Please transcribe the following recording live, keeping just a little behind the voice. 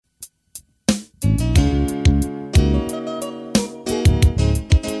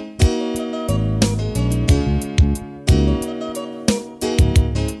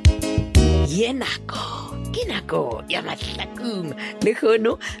ke nako ya mahlakong le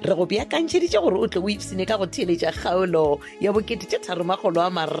kgono re go beakantšheditše gore o tle o ipsene ka go theletša kgaolo ya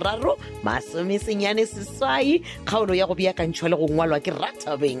bo3masomeseswai kgaolo ya go beakantšhwa le go ngwalwa ke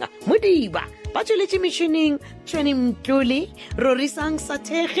Rathabeng Modiba ba tšweletše metšhineng Tšhweni Mtlole Rorisang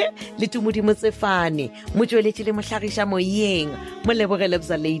Sathege le Tumodimo Tsefane motšweletši le mohlagiša moyeng molebogele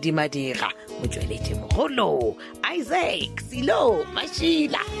bza Lady Madira motšweletši mogolo Isaac Silo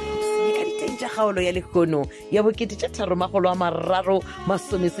Mashila ka diteng tša kgaolo ya lekgono ya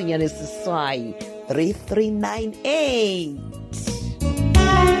bo3masomeseswai 3398.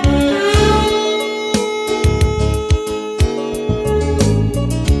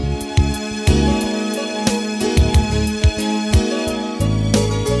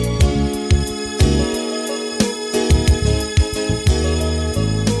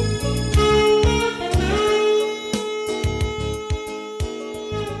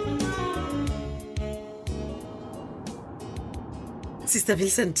 Sister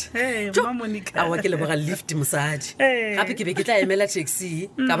Vincent. Hey, Mama Monica. Awa ke leboga lift mosadi. Gape ke be ke tla emela taxi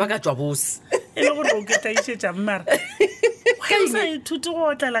ka ba ka tswa bose. E le gore o ke taitšetša mmara. Ka isa ithuti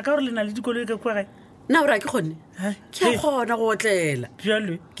go otlela ka gore le na le dikoloi ka kwa gae. Na ora ke gone. Ke gona go otlela.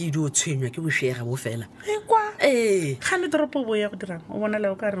 Bjalo Ke di o tshwenywa ke bošega bo fela. e kwa Ga ne toropo bo ya go dirang o bona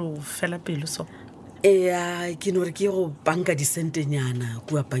le o ka re o fela pelo so. ke no re ke go banka disentenyana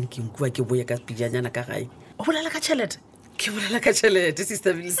kua bankeng kua ke boya ka pijanyana ka gae. O bolela ka tšhelete Ke bolela ka tšhelete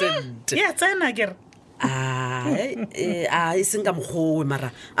Sister Vincent. ya tsena kere E seng ka mokgowe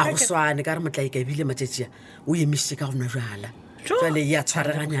mara a go swane ka re motlae ka ebile matšetšea o emišitše ka go nwa jala jale ya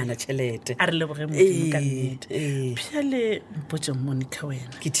tshwareganyana tšhelete a re leboge modimo ka nnete bjale mpotse Monica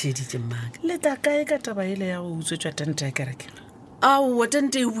wena ke theditše mmaka le ta kae ka taba ele ya go utswetšwa tente ya kereke aowa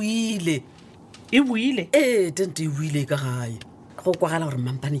tente e buile e buile tente e buile ka gae go kwagala gore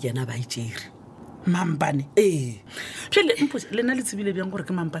mampane ke yena ba itšere mampane bjale mpotse le na le tsebile bjang gore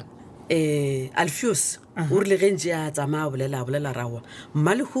ke mampane Alfios o rile ge ntse a tsamaya bolela rawa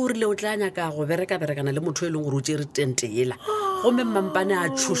mmale go rile o tla nyaka go berekana le motho e leng gore o tšere tente ela gomme mampane a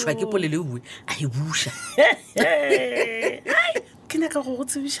tshošwa ke poleleuwe a e buša ke nyaka go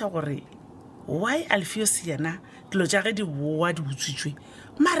tsebiša gore why Alfios yena dilo tša ge di boa di utswitswe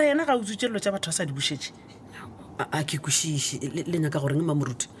mara yena ga utswitše dilo tša batho ba sa di bušetše a ke kwešiše le nyaka gore nge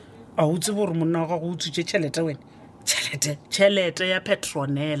mamoruti a o tsebe gore monna wa ga go utswitše tšhelete wena tšhelete ya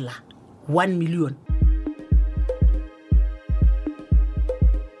Petronella 1 million.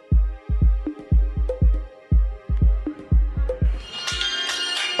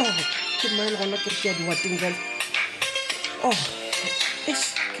 ke maele gona ke re ke a diwateng jale ke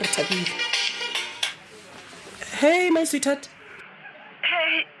re thabile. Hey my sweetheart.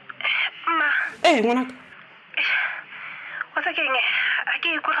 Hey, ma. Ngwanaka. What's again? I ke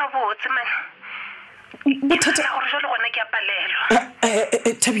go ga botse man. Bothata gore jalo gona ke a palelwa.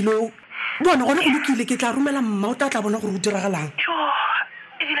 Thabilo bona gona go lokile ke tla romela mma o tla bona gore o diragalang. Jo,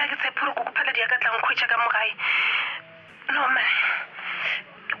 e dira ke tshepuro go phela di ka tlang khwetša ka mogae. No man.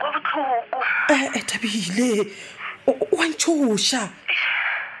 Go botlhoko. Thabile wa ntšhoša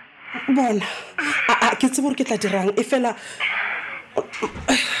bona ke tsebe gore ke tla dirang e fela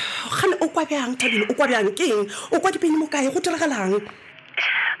gane o kwa bjang Thabile o kwa bjang keng o kwa dipeni mo kae go diragalang.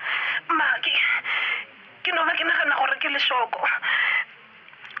 Ma ke no ba ke nagana gore ke le shoko.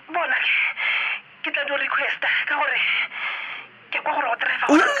 Bona ke tla do request ka gore ke kwa gore o driver.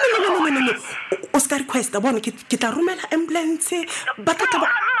 No o ska request bona ke tla romela ambulance ba tla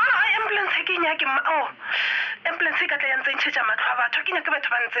ambulance ke nya ke ambulance ka tla ya ntse ntšhetša matlho a batho ke nya ke batho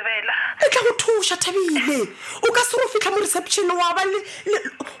ba ntsebela e tla go thuša Thabile o ka se go fitlha mo reception wa ba le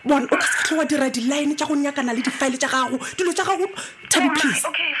bona o ka se fitlha wa dira di-line tša go nyakana le di-file tša gago dilo tša gago Thabi please.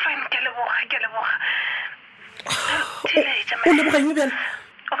 Okay fine ke leboga o lebogeng e bjale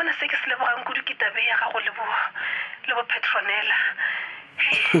o bona se ke se lebogang kudu ke tabe ya gago le bo Petronella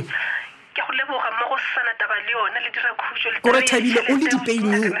ke go leboga mo go sana taba le yona le dira khutšo le gore Thabile o le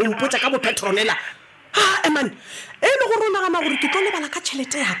dipeining o mpotsa ka bo Petronella man e le gore o nagana gore ke tlo lebala ka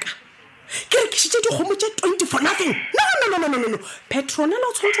tšhelete yaka ke rekišitše dikgomo tše 20 for nothing no Petronella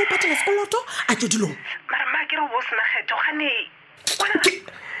o tshwanetse o patela sekoloto a tše dilong mara ma ke re bo sena kgetho gane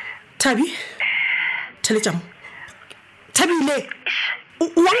Thabi theletša mo Thabile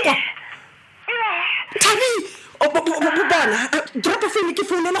wangwa Thabi bona drop phone ke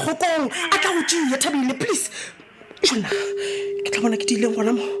founela kgokong a tla go tšea Thabile please jona ke tla bona ke di ileng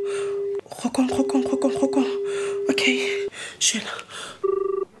gona mo kgokong okay jona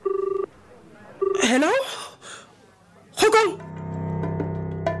hello kgokong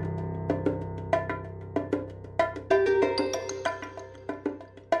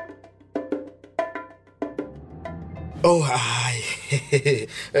Oh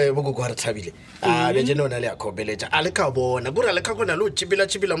ai boko kwa re thabile be jeno na le a khobeletša a le ka bona gore le ka gona le o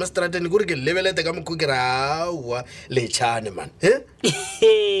chibila mo strateni gore ke lebelete ka mokgo ke ra wa le tshane man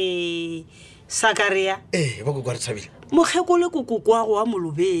Sakaria boko kwa re thabile mokgekole kokokwa go wa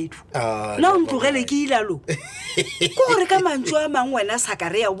molobedu na o ntlogele ke ilalo ko gore ka mantso a mang wena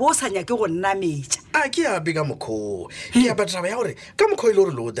Sakaria bo sa nyake go nna metša a ke a bega mokho ke a bataba ya gore ka mokho ile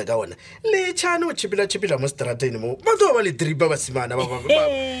gore lo ka ona le tshane o chibila mo strateni mo ba tlo ba le dripa ba simana ba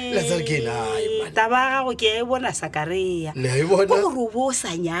la tsare ke na taba ga go ke e bona Sakaria le e bona go re bo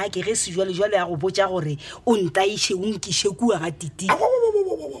sa nyake ge se jwale ya go botša gore o ntaiše o nkiše kua ga titi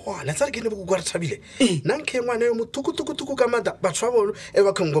la tsare ke ne boko kwa re thabile nna nke ngwana yo motukutukutuku ka mata batho ba bolo e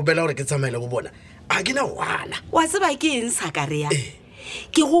ba khongobela gore ke tsamaile go bona a ke na wana wa tseba ke eng Sakaria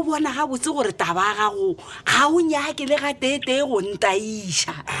ke go bona ga botse gore taba ga go ga o nyake le ga tete go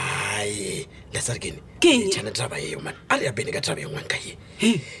ntaiša ai la tsare ke Ke tshana taba ye man a re ya bene ka taba ye ngwanka ye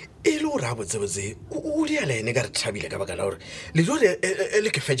e le gore a botsebotse o di ala ene ka re thabile ka baka la gore le jore le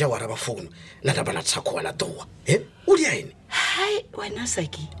ke fetša wa raba founu la taba la tshakgoa la toa o di a ene hai wena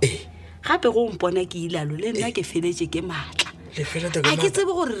Saki gape go mpona ke ilalo le nna ke feletse ke matla a ke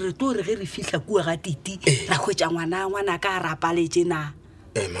tsebe gore re to re ge re fihla kua ga titi ra khwetša ngwana ka rapaletše na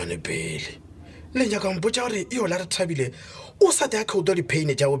mane pele le nyaka mpotša gore yo la re thabile o sa te a khouta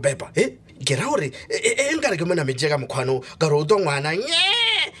dipaine tša go bepa ke ra gore e nkare ke monametse ka mokgwano ka re o to ngwana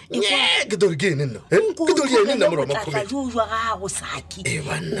ke tori ke ene nna ke tori ene nna morwa makhomedi jwa gago Saki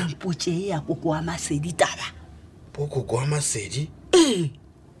banna mpotše ya koko wa masedi taba bokoko wa masedi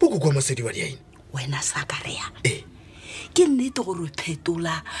bokoko wa masedi wa diaine wena Sakaria ke nnete gore o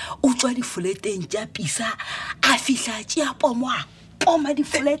phetola o tswa difoleteng tša pisa a fihla tšea poma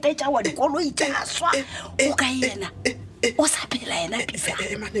difolete tša wa dikoloi tša swa o ka yena o sa phela yena pisa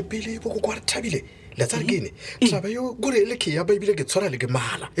mane pele bokoko wa re thabile la tsare ke ene taba yo gore le ke ya ba ebile ke tshwara le ke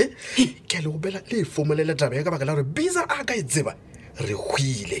mala ke a le go bela le e fomolela taba ya ka baka la gore bisa a ka e tseba re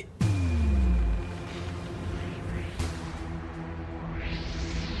hwile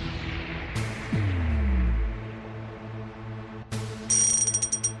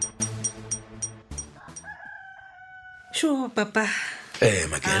Sure, papa.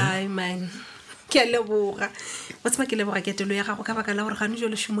 Makela. Ai man. Ke a leboga. Wa tsama ke leboga ke telo ya gago ka baka la gore gane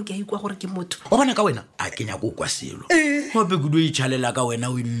jole shumo ke a ikwa gore ke motho. O bona ka wena a kenya go kwa selo. Gope kudu e tshalela ka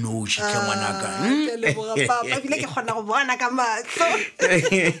wena o innoshi tle ngwanaka. Ke leboga papa bile ke kgona go bona ka matlo.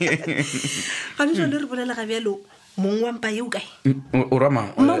 Gane jole re bolela ga bjalo mong wa mpa ye o kae? O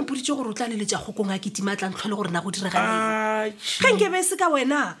rama. Mma o mpoditse gore o tla leletša gokong a ketima tla ntlhole gore na go diragala eng. Ga nke be se ka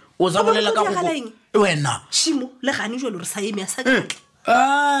wena. O sa bolela ka go wena. Shimo le gane jole re sa eme a sa katle.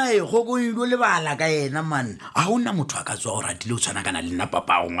 Ai go go ilo le bala ka ena man a hona motho a ka tswa o ratile o tshwana kana le nna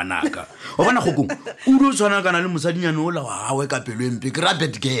papa go ngwanaka o bona go kong o ro tshwana kana le mosadinyane o la wa gawe ka pelo empe ke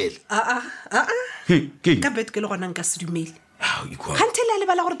rabet girl ka bet ke le gona nka se dumele Kante le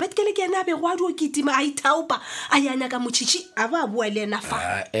bala gore betkele ke ena be go a di o kitima a ithaupa a yana ka motšhitši a ba bua le ena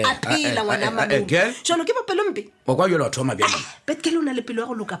fa a phela ngwana mamong jalo ke bapelo mpe wa kwa yola thoma bjana betkele o na le pelo ya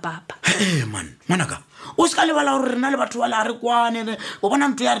go loka papa man ngwanaka o ska le bala gore rena le batho ba la re kwane o bona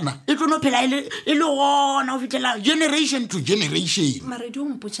ntwe ya rena e tlono phela e le gona o fitlela generation to generation maredi o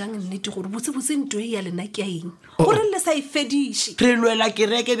mpotšang nnete gore botsebotse ntwe ya lena ke a eng gore le sa e fediše re lwela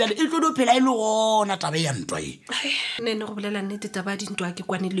kereke bjale e tlono phela e le gona tabe ya ntwa e nene go bolela nnete taba dintwa ke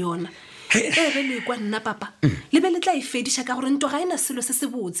kwane le yona be le kwa nna papa le be le tla e fediša ka gore ntwa ga ena selo se se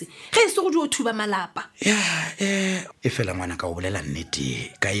botse ge e se go di o thuba malapa e fela ngwana ka o bolela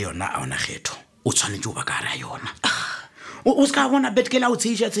nnete ka yona a ona kgetho o tshwanetse o ba ka ra yona o ska bona betkela o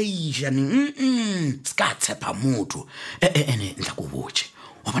tseiša ska tshepa motho ene ntla ko botse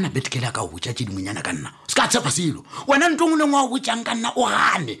wa bona betkela ka o botsa tše dingwenyana ka nna ska tshepa selo wena ntong le ngwa o botsang ka nna o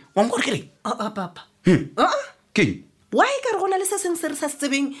gane wa nkore ke reng papa keng why ka re gona le se seng se re sa se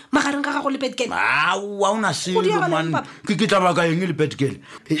tsebeng magareng ga gago le betkele wa ona selo man ke taba ka eng le betkele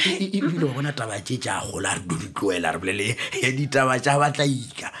e bile wa bona taba tše tša gola re di tloela re bolele ditaba tša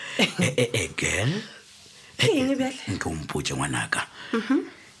batlaika girl ke eng bjale nke o mpotse ngwanaka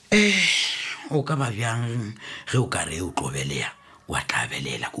o ka ba bjang ge o ka re o tlobeleya wa tla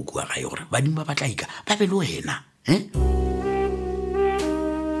belela kukua gae gore badimo ba batlaika ba be le wena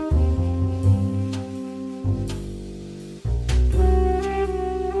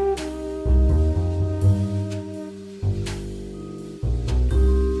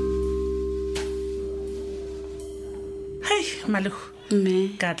malego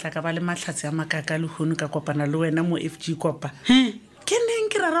ka tla ka ba le matlhatsi a makaka le hono ka kopana le wena mo FG kopa ke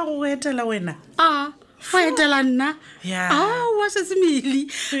neng ke rara go etela wena wa etela nna Yeah. wa sesemele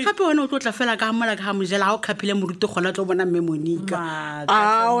gape wena o tlo tla fela ka mola ka mojela ga o khapile moruti gona tlo bona mme Monica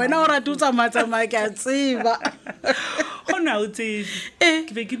wena o rate o tsamaya ke a tseba gona o tsebe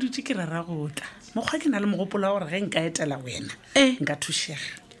ke be ke dutse ke rara gotla mokgwa ke na le mogopolo wa gore ge nka etela wena nka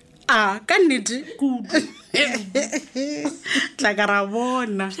thušega ka nnete kudu tla ka ra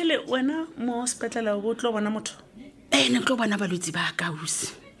bona fele wena mo sepetlela o tlo bona motho ne tlo bona balwetse ba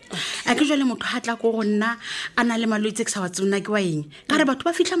kausi a ke jwale motho ha tla ko go nna a na le malwetse ke sa wa tsona ke wa eng ka re batho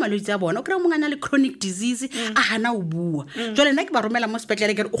ba fihla malwetse a bona o kry mongwe a na le chronic disease a hana o bua jwale nna ke ba romela mo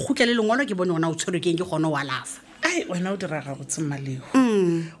sepetlele ke re o kgutlele lengwalo ke bone gona o tshwerwe keng ke gone o alafa ai wena o diraga go tsemalego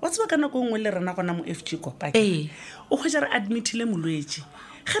wa tseba ka nako nngwe le rena gona mo FG kopake o kgwetsa re admitile molwetse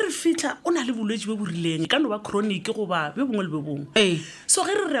ge re fitlha o na le bolwetse bo bo rileng ka no ba chronic goba be bongwe le be bongwe so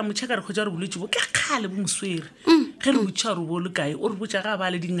ge re re a motšheka re kgwetsa re bolwetse bo ke kgale bo moswere ge re botša re bo le kae o re botša ga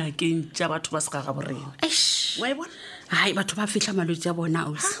ba le dingakeng tša batho ba se ga borena wa e bona hai batho ba fihla malwetse a bona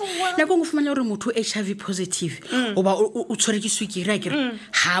ausi nako ngwe fumanya gore motho o HIV positive oba o tshwere ke swikiri a kere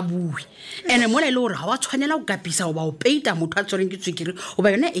ha bue ene mola e le gore ga wa tshwanela go kapisa oba o peita motho a tshwereng ke swikiri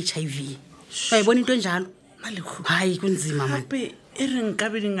oba yona HIV wa e bone into njalo hai kunzima man gape e re nka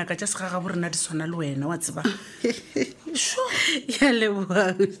be dingaka tša segaga borena di tshwana le wena wa tseba ya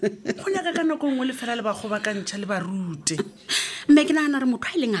leboa go nyaka ka nako nngwe le fela le bago ba ka ntšha le barute mme ke nagana re motho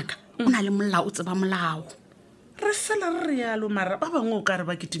a e le ngaka o na le molao o tseba molao re fela re re yalo mara ba bangwe o ka re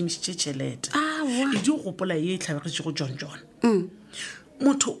ba ketimišitše tšhelete e di o gopola ye e tlhabegetse go John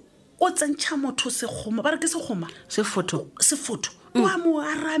motho o tsentšha motho sekgoma ba re ke sekgoma sefotho wa mo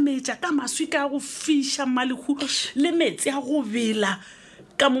arametša ka maswi ka go fiša mmalegu le metsi a go bela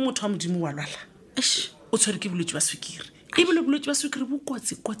ka mo motho wa modimo wa lwala o tshwere ke bolwetse ba swikiri ebile bolwetse ba swikiri bo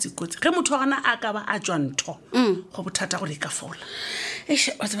kotsi ge motho wa gana a ka ba a tswa ntho go bothata gore e ka fola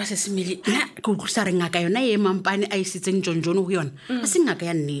wa tseba sesemele nna ke utlwisa re ngaka yona e mampane a isitseng John go yona a se ngaka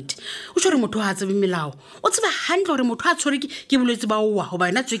ya nnete o tshwere motho a tsebe melao o tseba hantle gore motho a tshwere ke bolwetse ba owa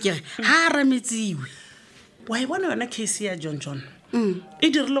goba yona tswekere ha a rametsiwe wa e bona yona case ya John e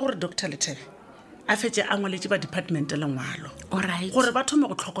dirile gore Dr. Lethebe a fetse a ngwaletše ba department lengwalo gore ba thome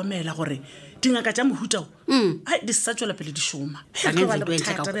go tlhokomela gore dingaka tša mohutao di sa tswela pele di šoma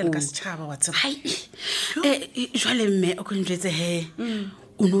jwale mme o kontswetse he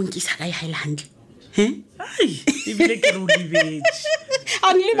o nonkisa ka e gaile hantle ebile ke re o lebetse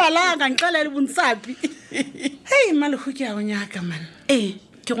a nle balanga nqela le bonsapi hei malego ke a go nyaka man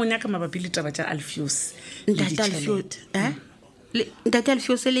ke go nyaka mabapi le taba tša Alpheus ntate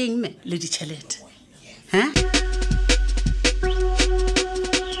Alpheus le eng me le ditšhelete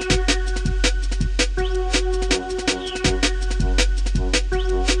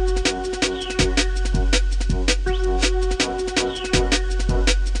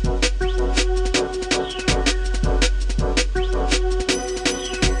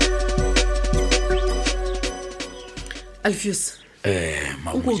Alpheus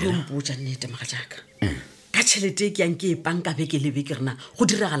o go mpotša nnete maga jaaka ka tšhelete ke yang ke e panka beke le beke rena go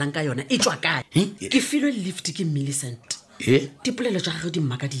diragalang ka yona e tswa kae ke filwe lift ke Millicent dipolelo tša gagwe di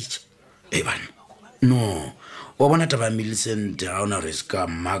mmakaditše bana no wa bona taba ya Millicent ga ona re se ka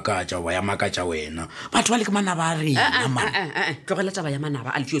makatša wa ya makatša wena batho ba le ke manaba a rena tlogela taba ya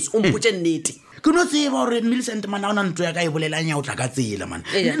manaba Alpheus o mpotše nnete ke no tseba gore Millicent mana ona ntho ya ka e bolelang ya o tla ka tsela man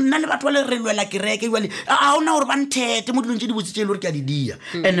nna le batho ba le re lwela kereke jwale a ona gore ba nthete mo dilong tše di botsitše le gore ke a di dia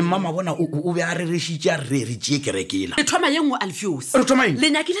and mama bona o be a re rešitše a re re tšee kerekela le thoma ye nngwe Alpheus le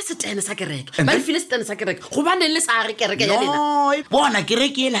nyakile setene sa kereke ba le file setene sa kereke gobaneng le sa re kereke ya lena bona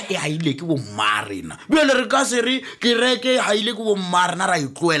kerekela e haile ke bommarena bjale re ka se re kereke e haile ke bommarena ra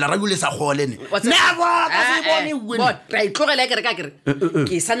itloela ra bile sa kgolene ra itlogela ya kereke a kere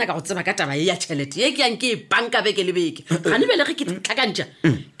ke sa nyaka go tseba ka taba ye ya tšhelete ye ke yang ke e banka beke le beke gane bele ge ke tlhakantša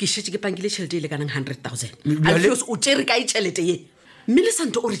ke šetse ke pankile tšhelete e le kanang 100,000 Alpheus o tšere ka e tšhelete ye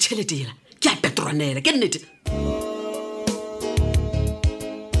Millicent o re tšhelete ela ke a petronela ke nnete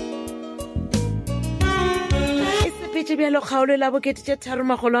tše bjalo kgaolo la bokete tše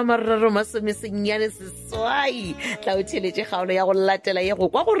 3,380 seswai tla o tšheletše kgaolo ya go latela ye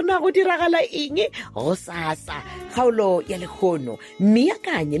go kwa gore na go diragala eng go sasa kgaolo ya lekgono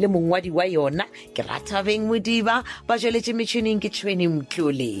mmeakanye le mongwadi wa yona ke Rathabeng Modiba ba jweletše metšhineng ke Tshweni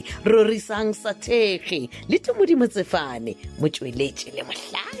Mtlole Rorisang Sathege le Tumudi Motsefane motšweletše le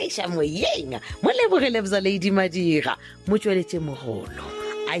mohlagiša moyeng mo lebogele bza Lady Madira motšweletše mogolo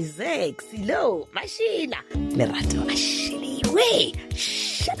Isaac Silo Mashila Lerato a šheliwe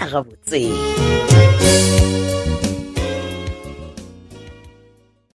šala gabotse